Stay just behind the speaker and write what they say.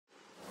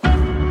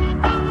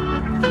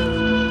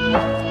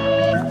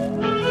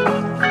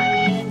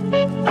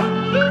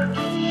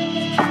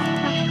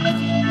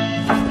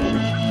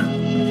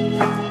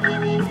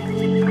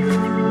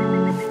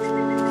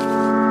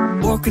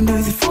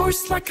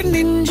like a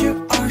ninja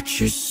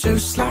archer, so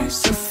sly,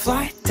 so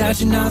fly,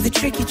 dodging all the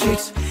tricky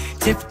tricks.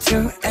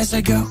 Tiptoe as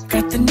I go,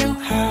 got the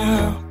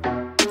know-how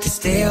to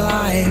stay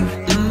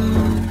alive.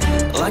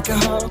 Like a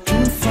hawk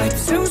in flight,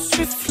 so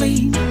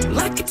swiftly,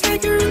 like a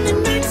tiger in the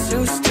night,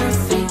 so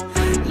stealthy.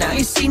 Now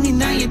you see me,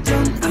 now you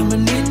don't. I'm a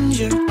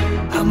ninja,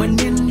 I'm a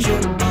ninja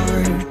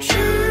archer.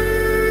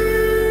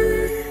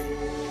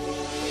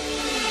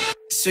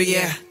 So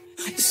yeah,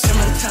 some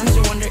of the times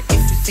I wonder if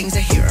the things I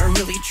hear are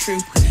really true.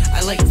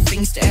 I like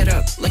things to add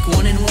up, like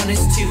 1 and 1 is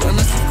 2.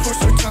 Unless of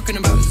course we're talking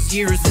about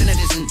zeros, then it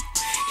isn't.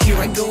 Here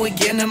I go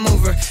again, I'm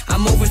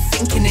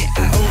overthinking it.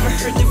 I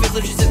overheard the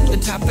villagers at the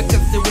topic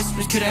of the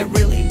whispers. Could I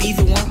really be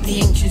the one the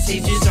ancient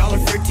sages all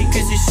referred to?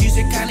 Cause his shoes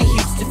are kinda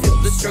huge to feel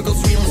the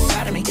struggles real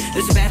inside of me.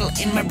 There's a battle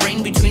in my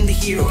brain between the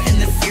hero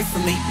and the fear for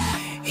me.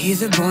 Hear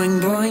the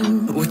boing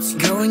boing, what's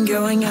going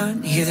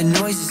on? Hear the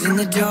noises in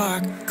the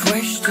dark.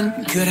 Question,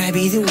 could I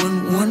be the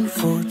one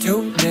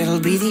foretold? That'll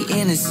be the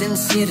innocent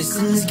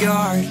citizen's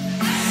guard.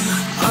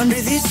 Under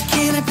this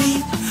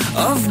canopy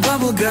of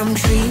bubblegum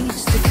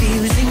trees,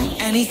 diffusing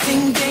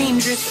anything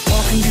dangerous,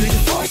 walking through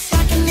the forest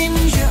like a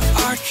ninja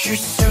archer,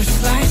 so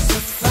sly, so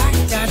fly,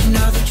 dodging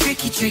all the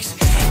tricky tricks.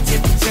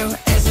 Tiptoe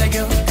as I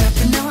go, got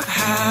to know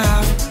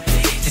how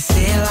to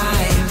stay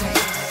alive.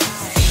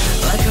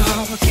 Like a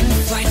hawk in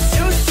flight,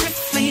 so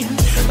swiftly,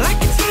 like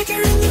a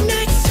tiger in the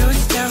night, so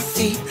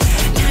stealthy.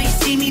 Now you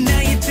see me,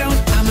 now you don't.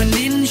 I'm a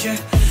ninja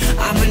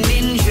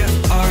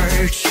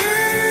archer.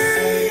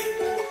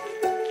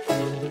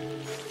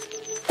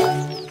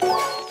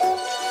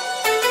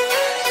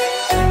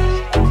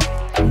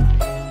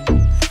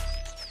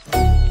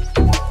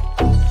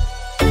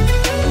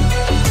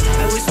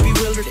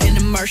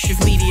 Of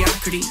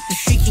mediocrity, the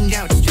shrieking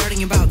doubt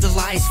starting about the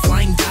lies,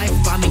 flying dive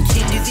bombing.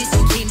 Can't do this,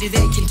 you can't do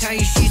that, can tie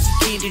your shoes, you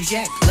can't do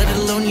jack, let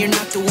alone you're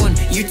not the one,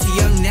 you're too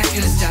young, that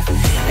kind of stuff.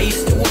 I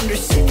used to wonder,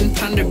 sit and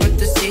ponder, but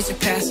the days have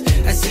passed.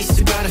 I ceased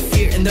about a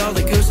fear and all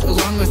that goes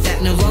along with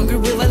that. No longer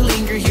will I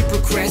linger here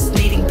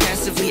procrastinating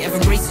passively. I've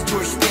embraced the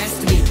torch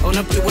passed to me, own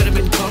up to what I've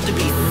been called to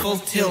be, full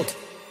tilt.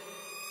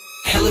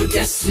 Hello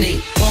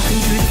destiny, walking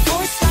through the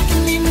forest like a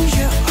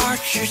ninja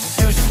archer,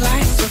 so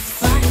sly, so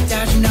fly,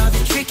 dodging all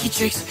the tricky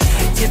tricks.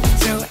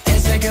 Tiptoe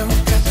as I go,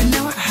 got to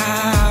know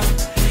how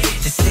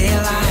to stay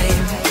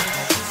alive.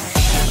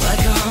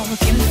 Like a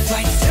hawk in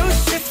flight, so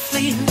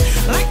swiftly,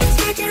 like a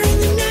tiger in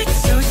the night,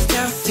 so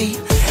stealthy.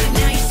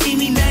 Now you see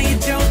me, now you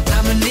don't.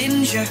 I'm a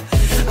ninja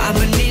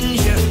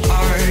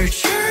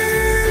archer.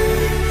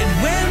 And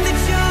when the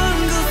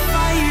jungle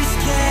fires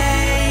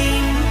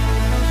came,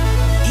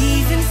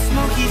 even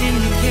Smokey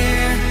didn't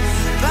care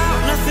about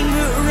nothing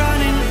but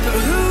running. But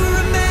who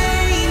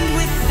remained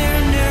with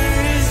their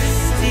nerves of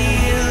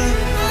steel?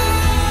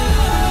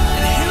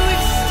 And who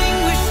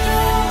extinguished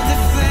all the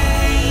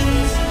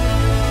flames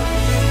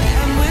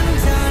and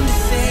went on to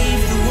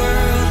save the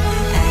world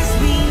as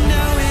we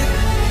know it?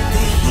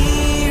 The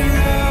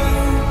hero.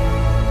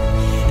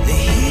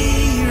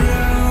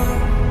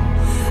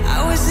 I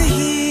was a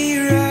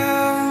hero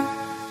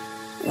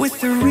with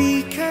a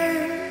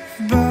recurved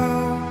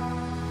bow,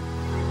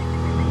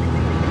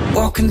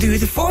 walking through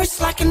the forest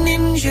like a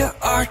ninja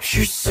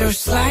archer, so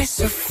sly,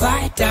 so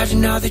fly,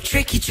 dodging all the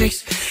tricky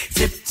tricks.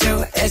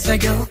 Tiptoe as I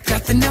go,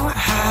 got to know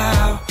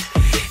how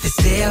to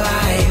stay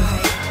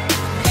alive.